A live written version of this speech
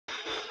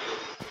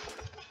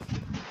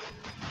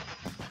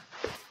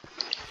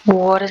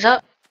What is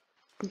up,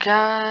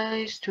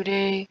 guys?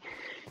 Today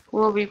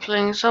we'll be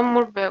playing some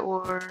more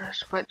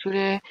bedwars, but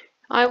today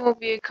I will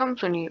be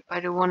accompanied by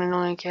the one and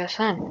only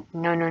KSN.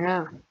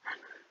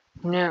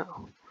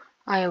 No.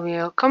 I will be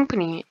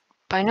accompanied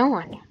by no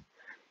one.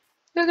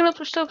 We're gonna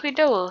still play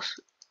doubles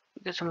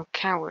because I'm a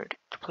coward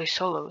to play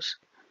solos.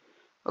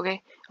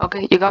 Okay,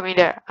 you got me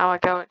there. I'm a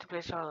coward to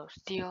play solos.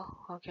 Deal?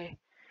 Okay.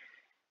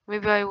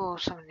 Maybe I will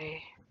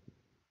someday.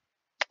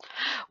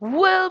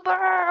 Wilbur,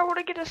 I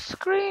wanna get a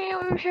screen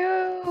with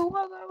you.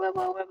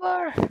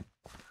 Wilbur.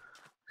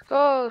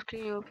 Go,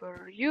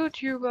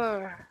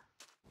 YouTuber,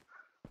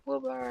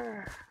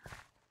 Wilbur,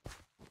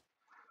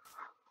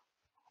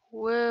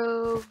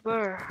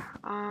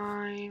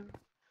 I'm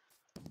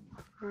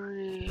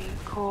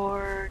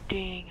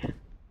recording.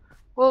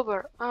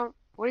 Wilbur,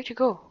 where did you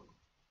go?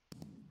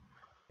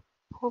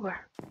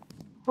 Wilbur,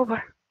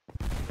 Wilbur,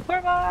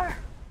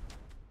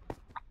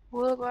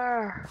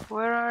 Wilbur,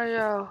 where are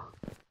you?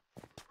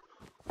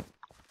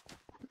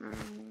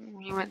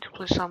 He went to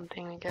play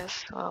something, I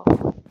guess. Well,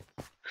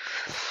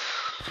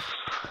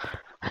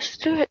 let's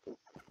do it.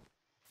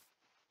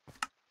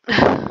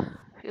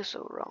 Feels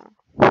so wrong.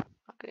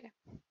 Okay,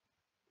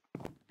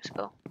 let's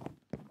go.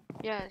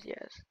 Yes.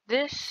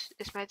 This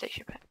is my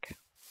texture pack.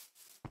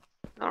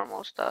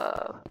 Normal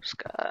stuff,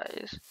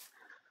 skies.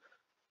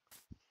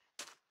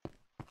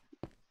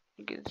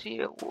 You can see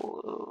it.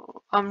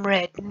 I'm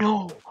red.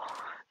 No,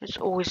 it's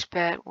always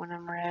bad when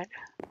I'm red.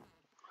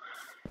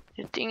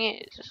 The thing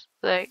is,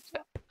 like,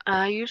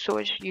 I used to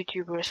watch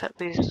YouTubers that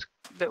plays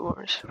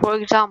bedwars. For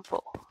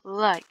example,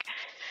 like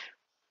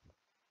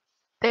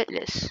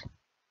Bedless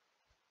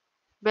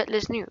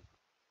New,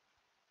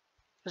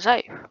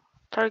 Zyfe,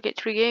 Target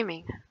 3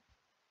 Gaming.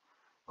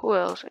 Who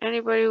else?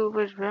 Anybody who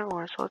plays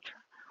bedwars, watch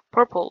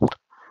Purple.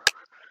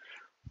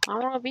 I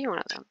want to be one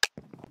of them.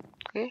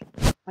 Okay,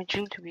 my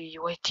dream to be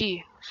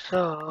UIT.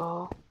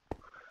 So,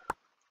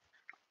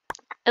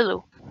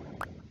 hello,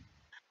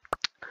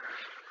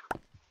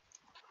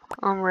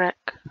 I'm Rec.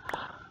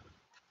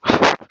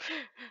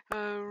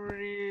 I'm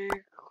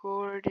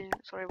recording.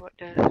 Sorry about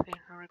that thing.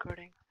 I'm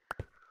recording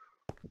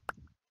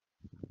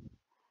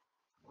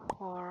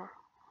for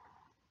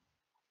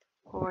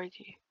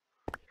IT.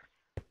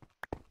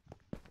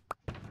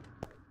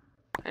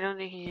 I don't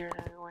think he hears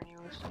everyone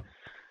use.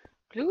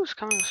 Blue's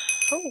coming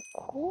so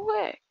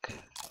quick.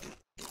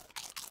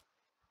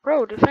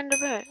 Bro, defend the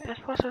bed as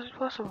fast as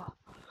possible.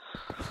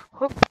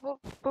 Whoop, whoop,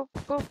 whoop,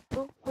 whoop,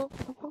 whoop, whoop, whoop,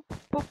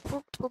 whoop,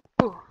 whoop, whoop,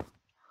 whoop.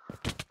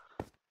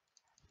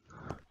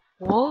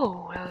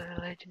 Whoa, that was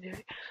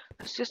legendary.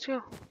 Let's just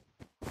go.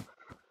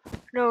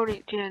 No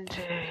need TNT.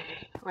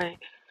 Wait,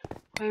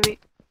 maybe.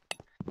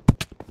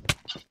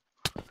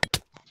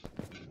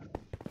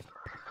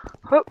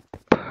 Whoop.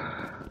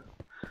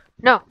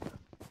 No.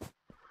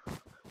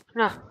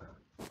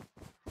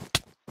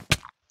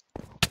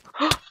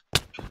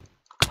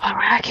 I'm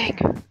hacking.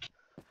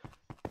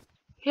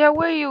 Yeah,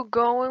 where you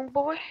going,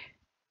 boy?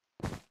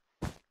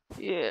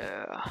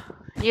 Yeah.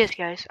 Yes,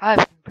 guys,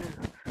 I've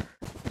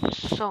improved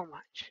so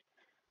much.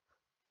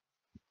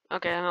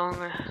 Okay,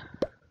 I'm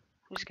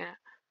just gonna.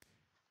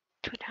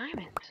 2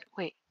 diamonds.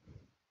 Wait.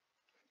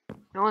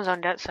 No one's on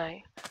that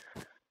side.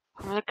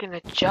 I'm looking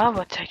at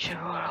Java texture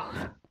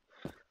world.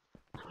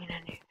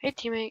 Hey,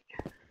 teammate.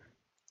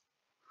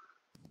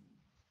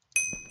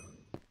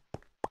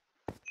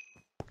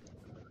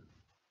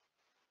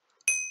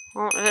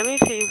 Well, let me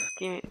see if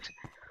teammates.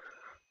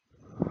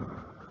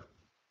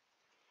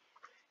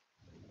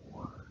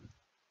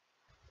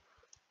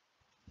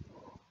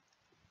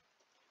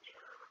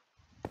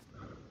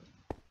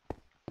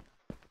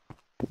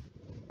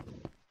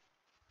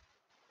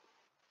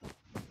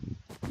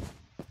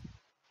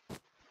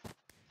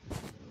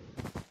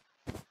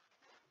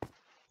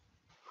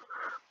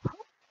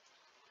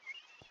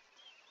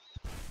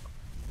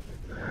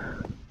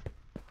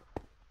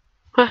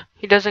 Huh,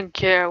 he doesn't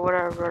care.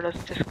 Whatever,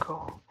 let's just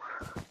go.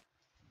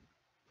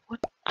 What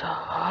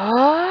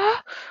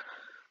the?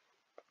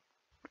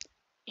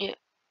 Yeah,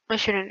 I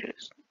shouldn't do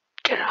this.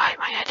 Get hide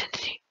my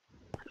identity.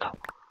 No.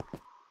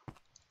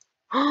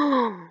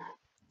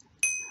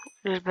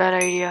 This is a bad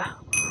idea.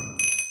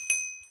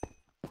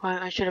 Well,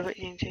 I should have been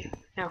into.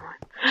 Never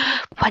mind.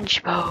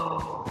 Punch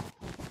bow.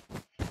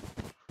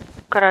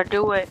 Gotta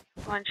do it.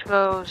 Punch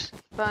bows.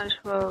 Punch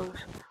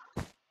bows.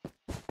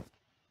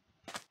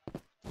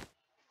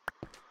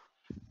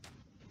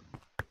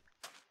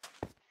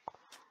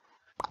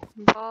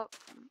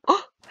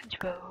 Oh, punch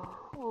bow.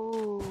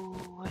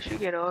 Oh, I should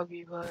get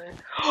Augie, but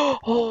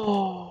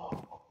oh.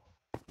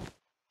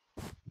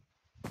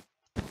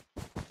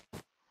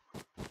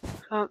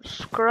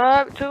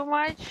 Subscribe to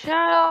my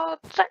channel.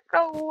 Take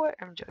no away.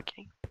 I'm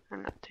joking.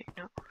 I'm not taking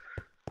no.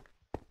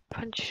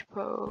 Punch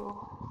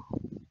bow.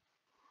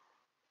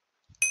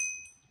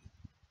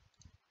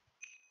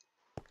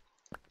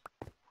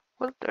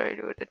 What do I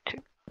do with it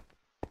too?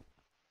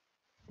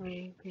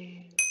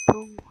 Maybe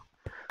boom.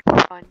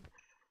 Fun.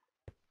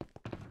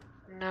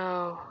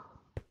 No.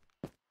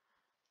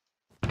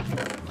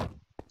 Can't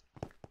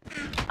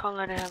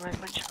let it have my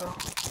punch bow.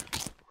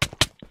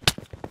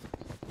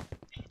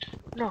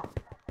 No.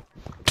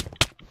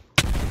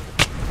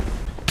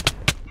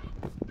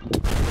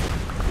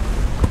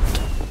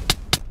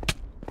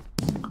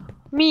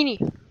 Meanie.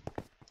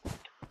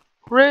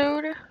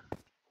 Rude.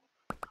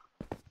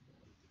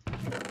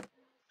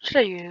 Should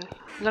I use?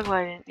 Look like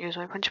I didn't use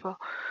my punch bowl.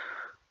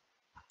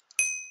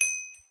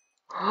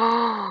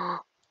 Ho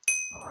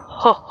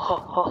ho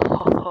ho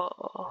ho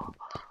ho.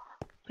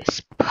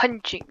 It's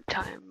punching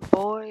time,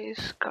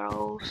 boys,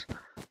 girls.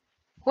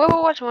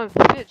 Whoever watch my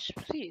vids,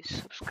 please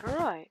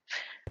subscribe.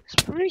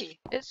 It's free.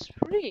 It's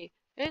free.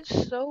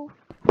 It's so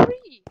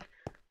free.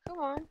 Come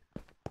on.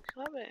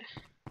 Love it.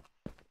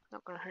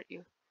 Not gonna hurt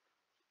you.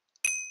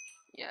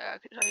 Yeah,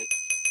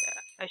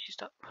 I should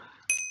stop.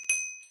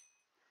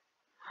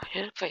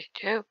 Just play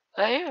two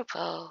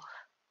playable.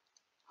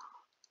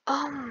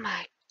 Oh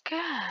my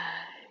god.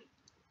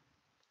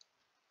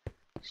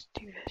 Let's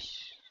do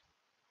this.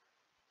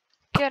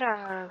 Get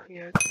out of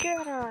here.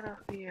 Get out of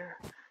here.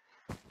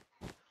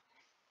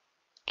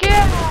 Get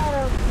out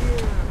of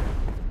here.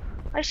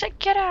 I said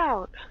get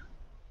out.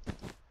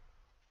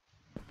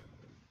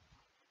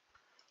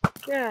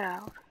 Get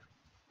out.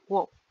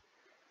 Whoa.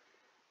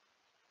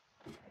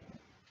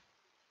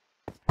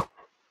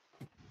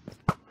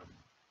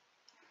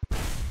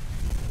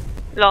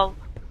 Lol.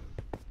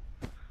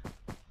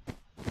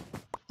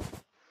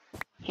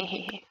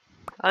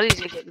 I'll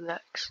easily get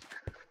Lex.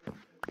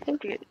 I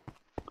think it.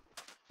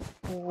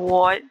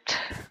 What?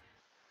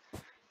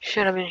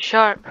 Should have been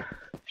sharp.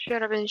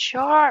 Should have been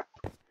sharp.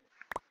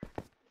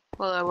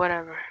 Well,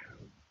 whatever.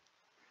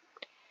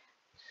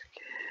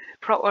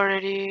 Prop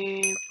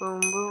already. Boom,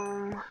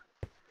 boom.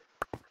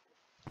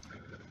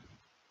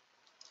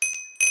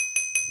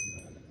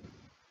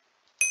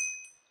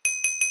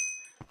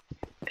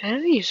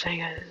 Enemies, I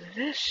got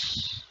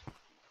this.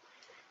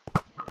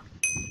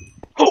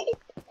 Oh!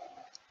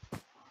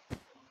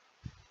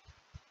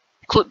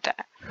 Clip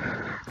that.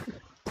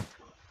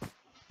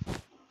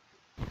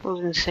 It was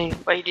insane,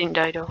 but he didn't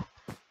die though.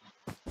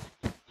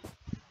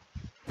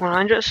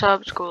 100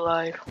 subs, go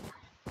live.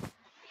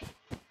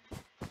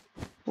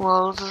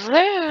 Well,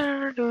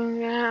 they're doing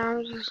that.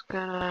 I'm just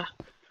gonna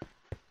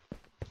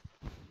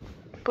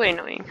play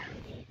annoying.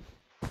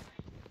 I'm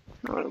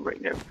gonna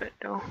break their bit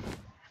though.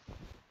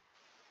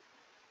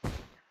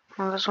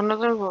 Well, that's one of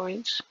their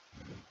voids.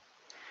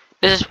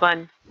 This is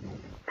fun.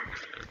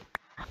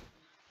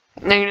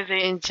 Negative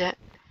in chat.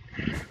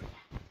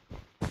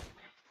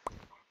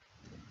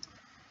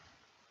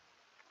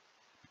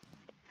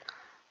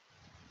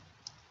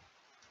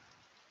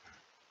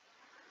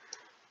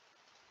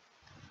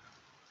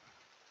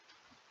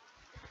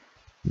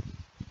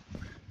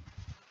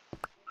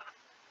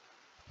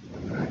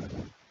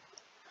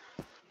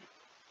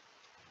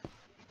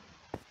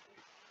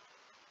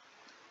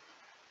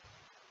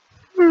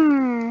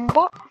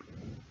 What?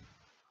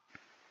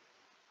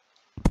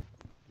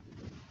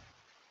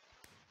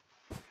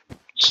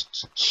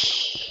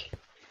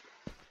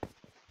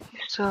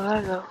 So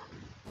Lego.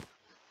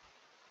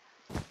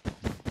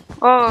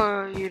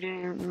 Oh, you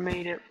didn't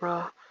made it,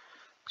 bro.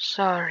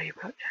 Sorry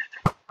about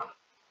that.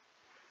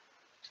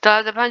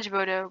 Start the punch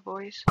boat out,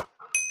 boys.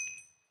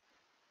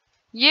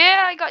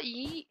 Yeah, I got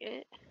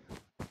yeeted.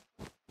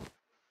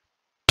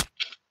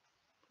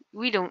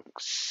 We don't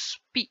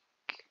speak.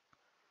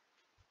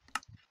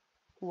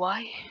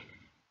 Why?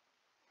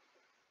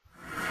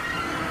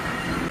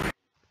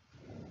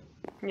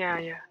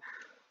 Yeah.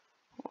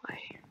 Why?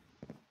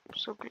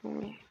 So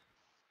gloomy.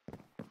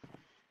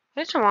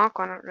 There's a mark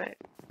on it, right?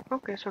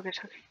 Okay, it's okay.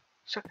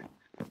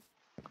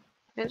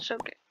 It's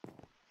okay.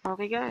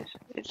 Okay, guys,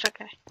 it's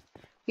okay.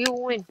 We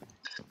will win.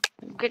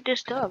 Get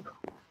this dub.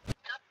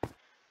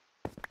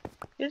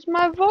 Is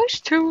my voice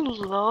too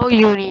low?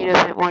 You need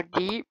a bit more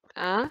deep.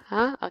 Huh?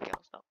 Okay,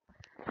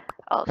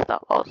 I'll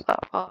stop.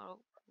 I'll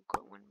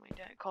go when my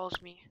dad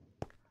calls me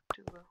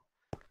to do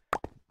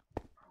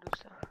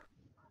stuff.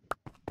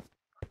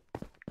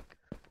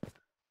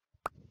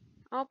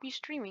 I'll be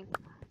streaming.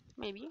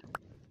 Maybe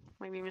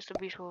Mr.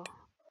 Beast will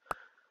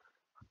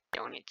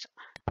donate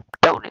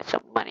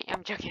some money.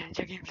 I'm joking,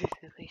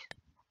 please.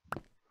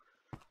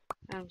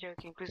 I'm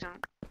joking, please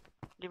don't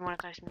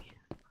demonetize me.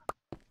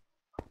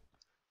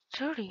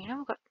 30, you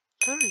never got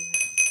 30.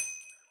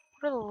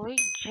 What a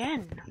late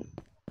gen.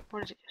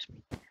 What is it just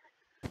me?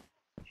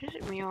 Is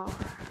it me or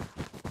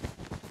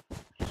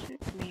is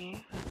it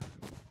me?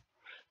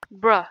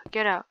 Bruh,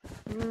 get out.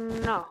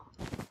 No.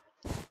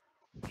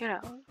 Get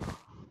out.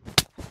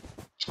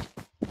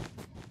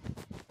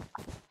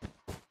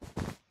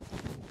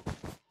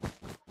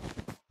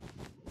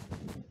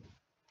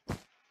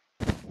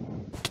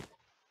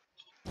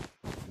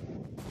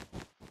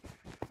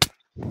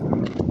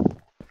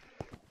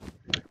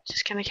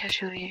 Just kinda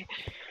casually.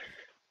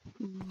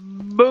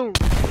 Boom!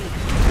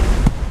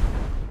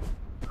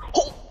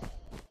 Oh!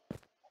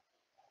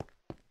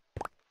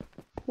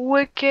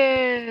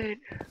 Wicked!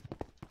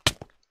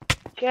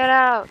 Get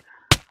out!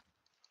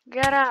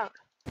 Get out!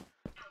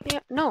 Yeah,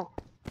 no!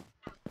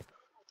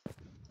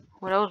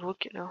 Well, that was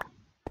wicked though.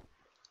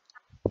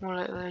 More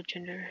like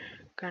legendary.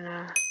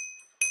 Gonna.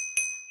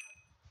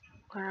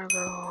 Gonna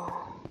go.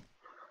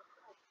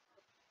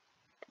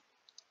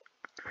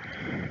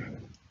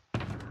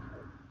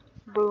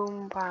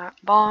 Boom, bop,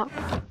 bop.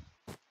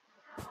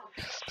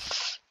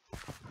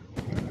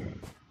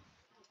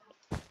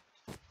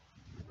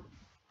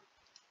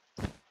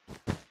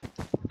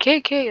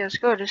 Okay, let's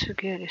go. This is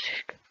good. This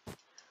is good.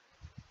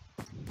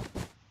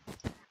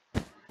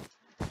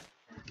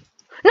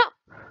 No!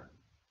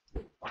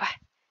 What?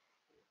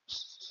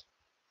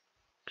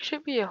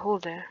 Should be a hole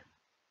there.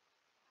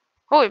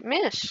 Oh, it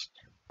missed.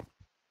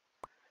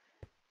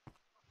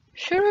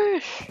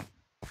 Sheesh.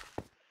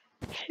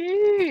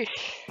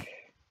 Sheesh.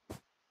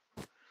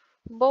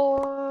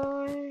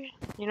 Boy.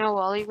 You know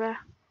Wally, bruh?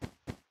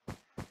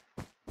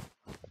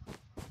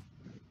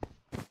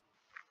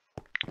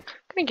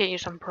 Gonna get you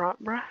some prop,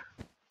 bruh.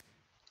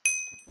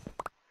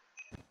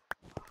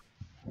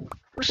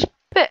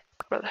 Respect,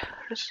 brother.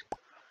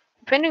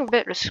 Depending a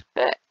bit,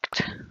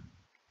 respect.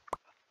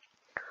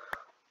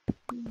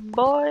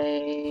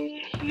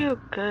 Boy, you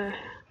good.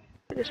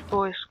 This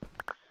boy's.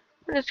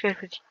 This guy's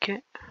pretty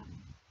good.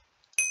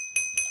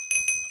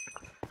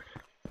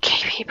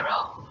 KB,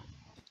 bro.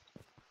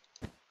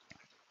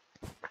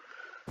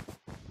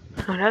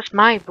 Oh, that's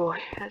my boy.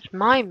 That's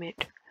my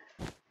mid.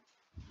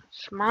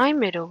 It's my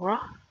middle, bro.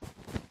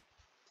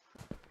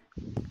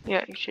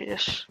 Yeah, you should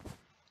just,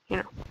 you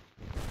know.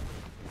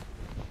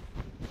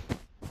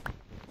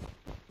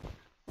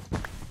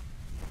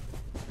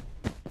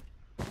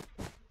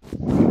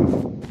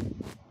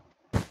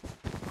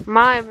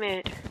 My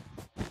mid.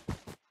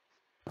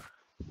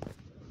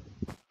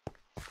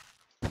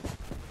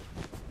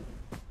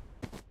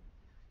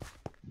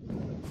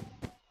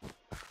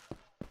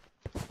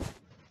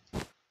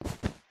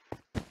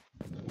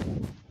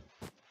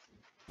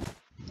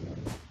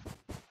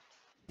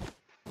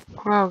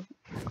 Wow.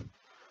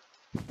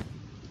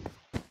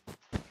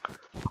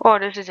 Oh,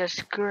 this is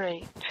just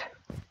great.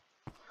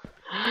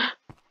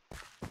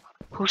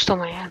 Who stole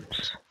my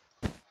M's?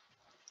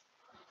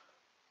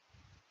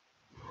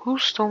 Who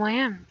stole my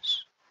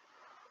M's?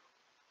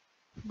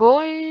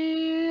 Boy,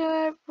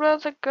 that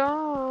brother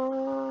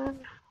gone.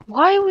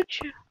 Why would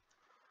you?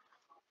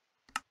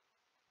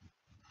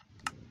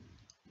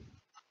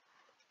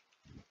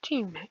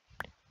 Teammate.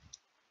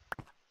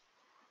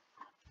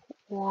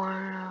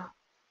 Wanna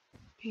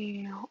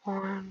be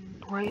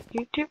on white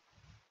YouTube?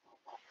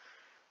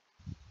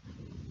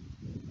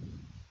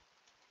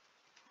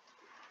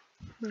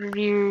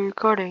 Review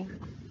recording.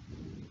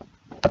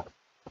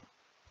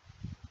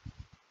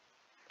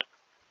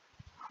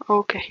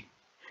 Okay.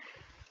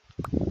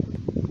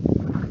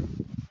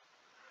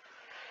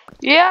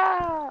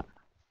 Yeah!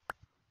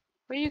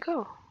 Where you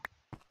go?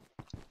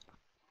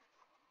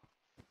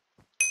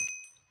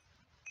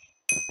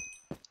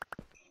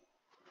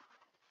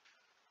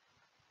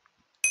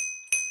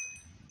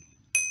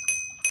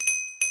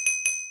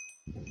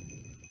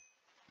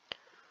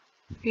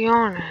 Be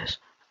honest,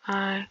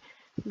 I've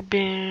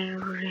been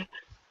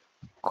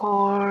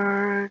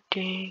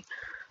recording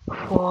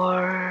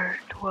for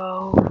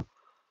 12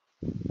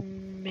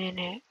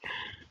 minutes.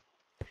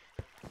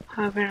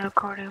 I've been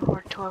recording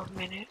for 12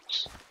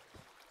 minutes.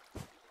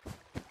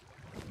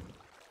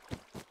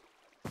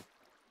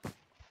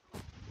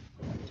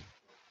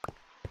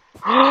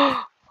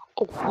 Oh,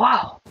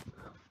 wow.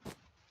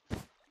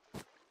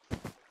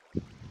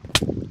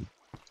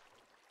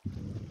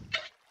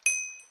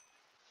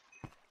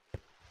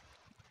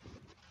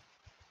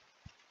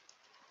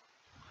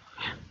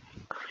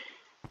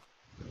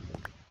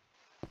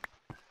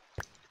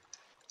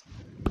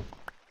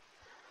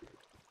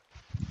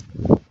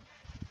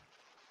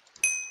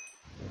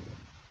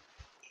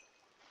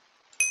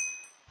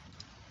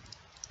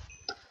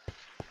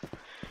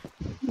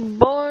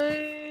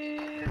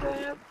 Boy,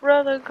 that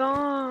brother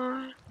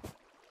gone.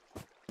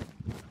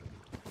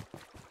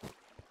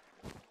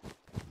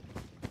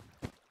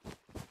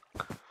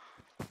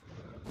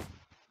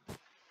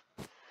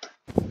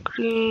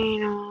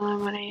 Green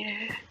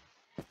eliminated.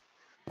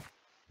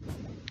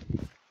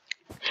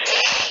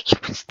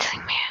 You've been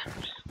stealing man.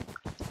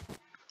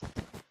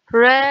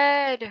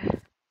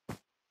 Red.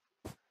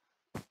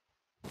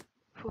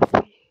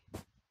 Foofy.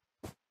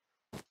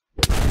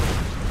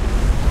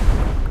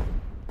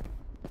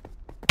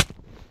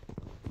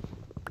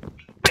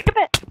 Break the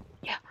bed.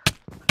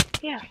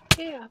 Yeah.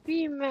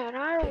 Be mad.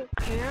 I don't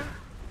care.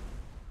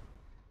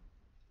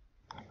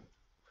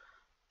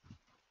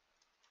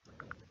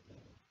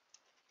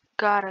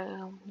 Got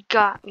him.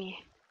 Got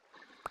me.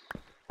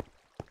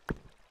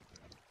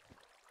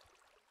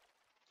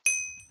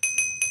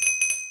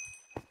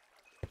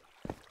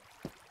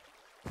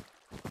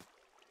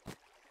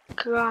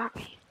 Got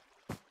me.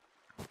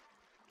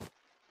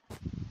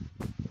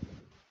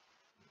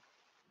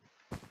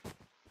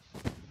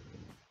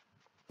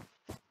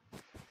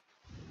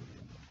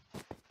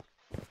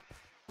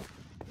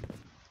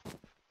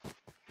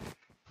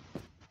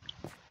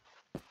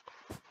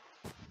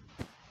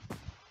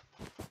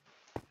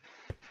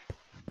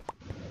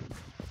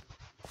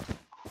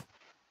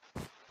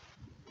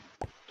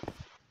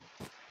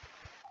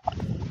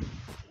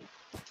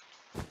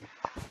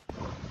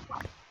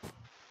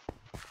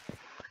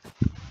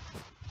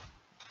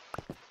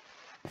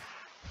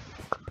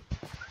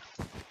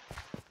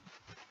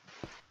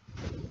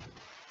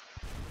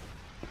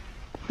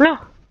 No.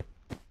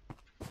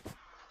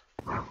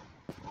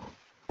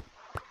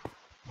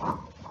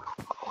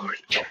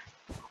 Orange.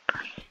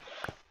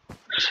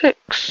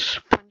 6.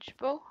 Punch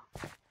bowl.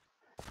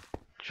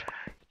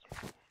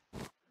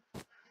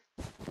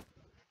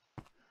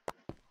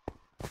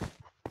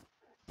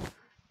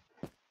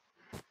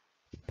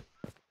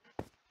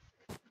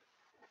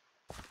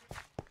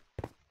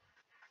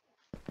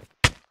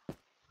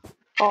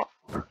 Oh.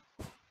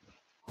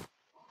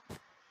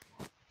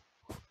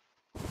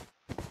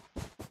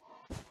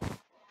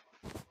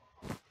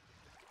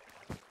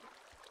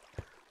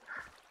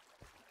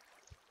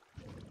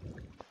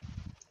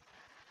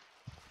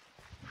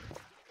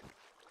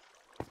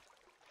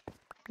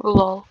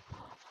 Lol.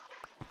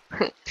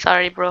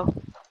 Sorry, bro.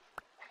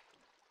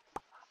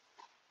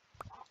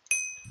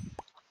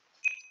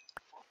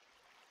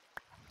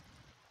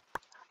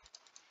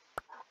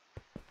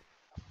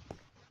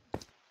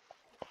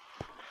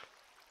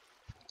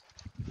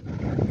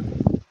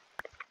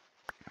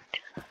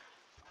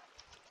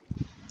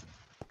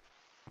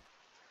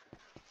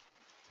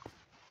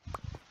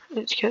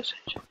 It's kissing.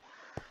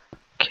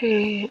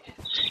 Okay,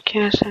 it's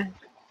kissing.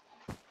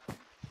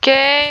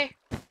 Okay.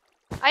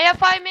 I have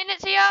 5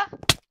 minutes here.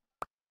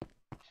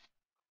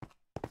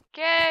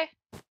 Okay.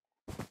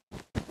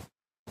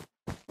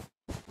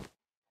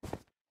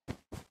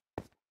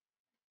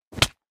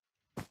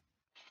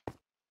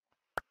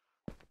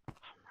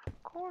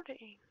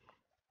 Recording.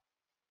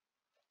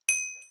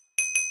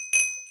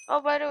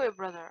 Oh, by the way,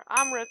 brother,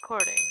 I'm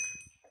recording.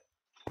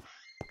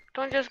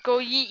 Don't just go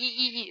yee yee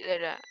yee yee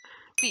like that.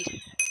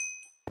 Please.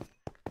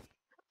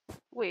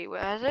 Wait,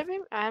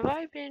 have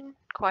I been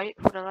quiet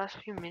for the last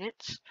few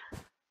minutes?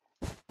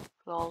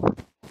 Lol.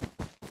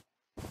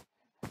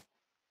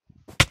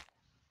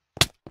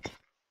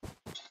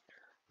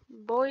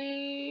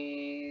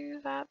 Boy,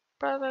 that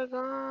brother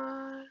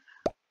gone.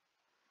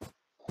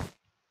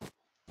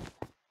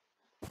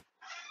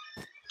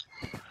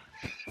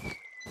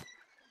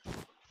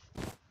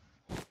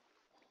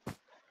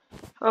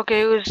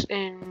 Okay, it was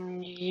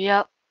in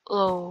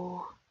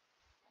yellow.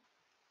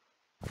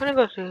 I'm gonna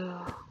go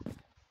to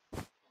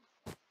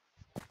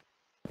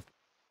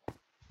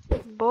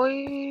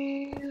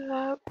boy,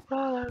 that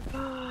brother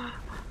gone.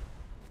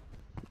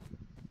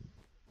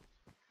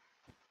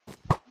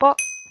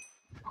 But,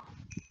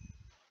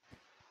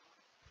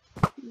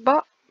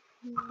 but,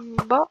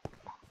 but.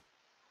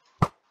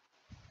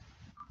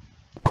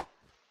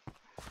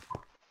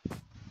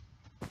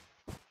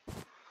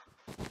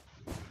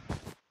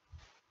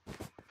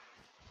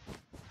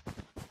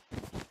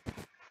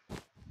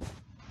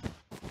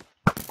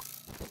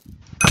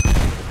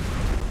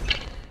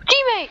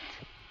 Teammate!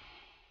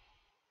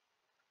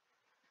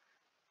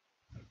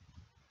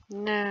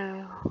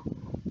 No.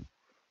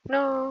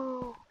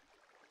 No.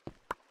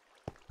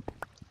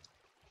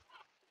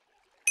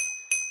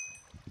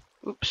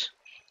 Oops.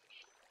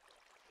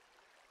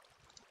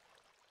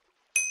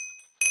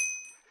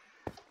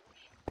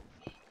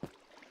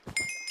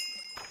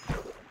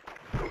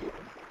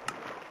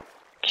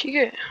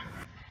 Cute.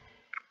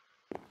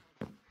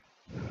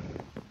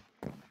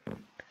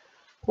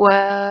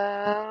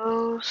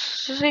 Well,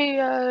 see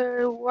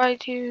ya,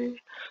 YT.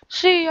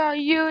 See ya,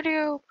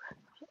 YouTube.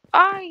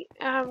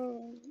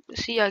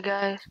 See ya,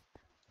 guys.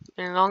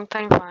 Been a long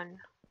time fun.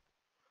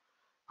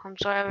 I'm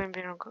sorry I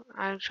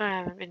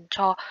haven't been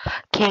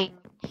talking.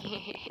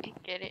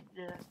 Get it?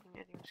 The last thing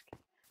I think was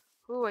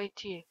who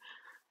YT?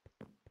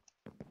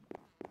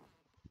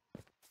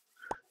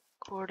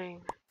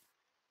 Recording.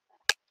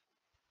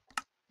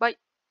 Bye.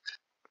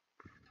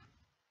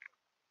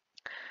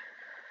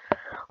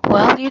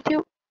 Well,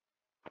 YouTube,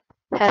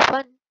 have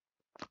fun.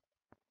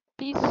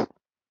 Peace.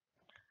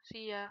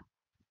 See ya.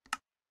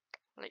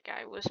 Like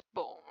I was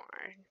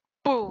born.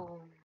 Boom.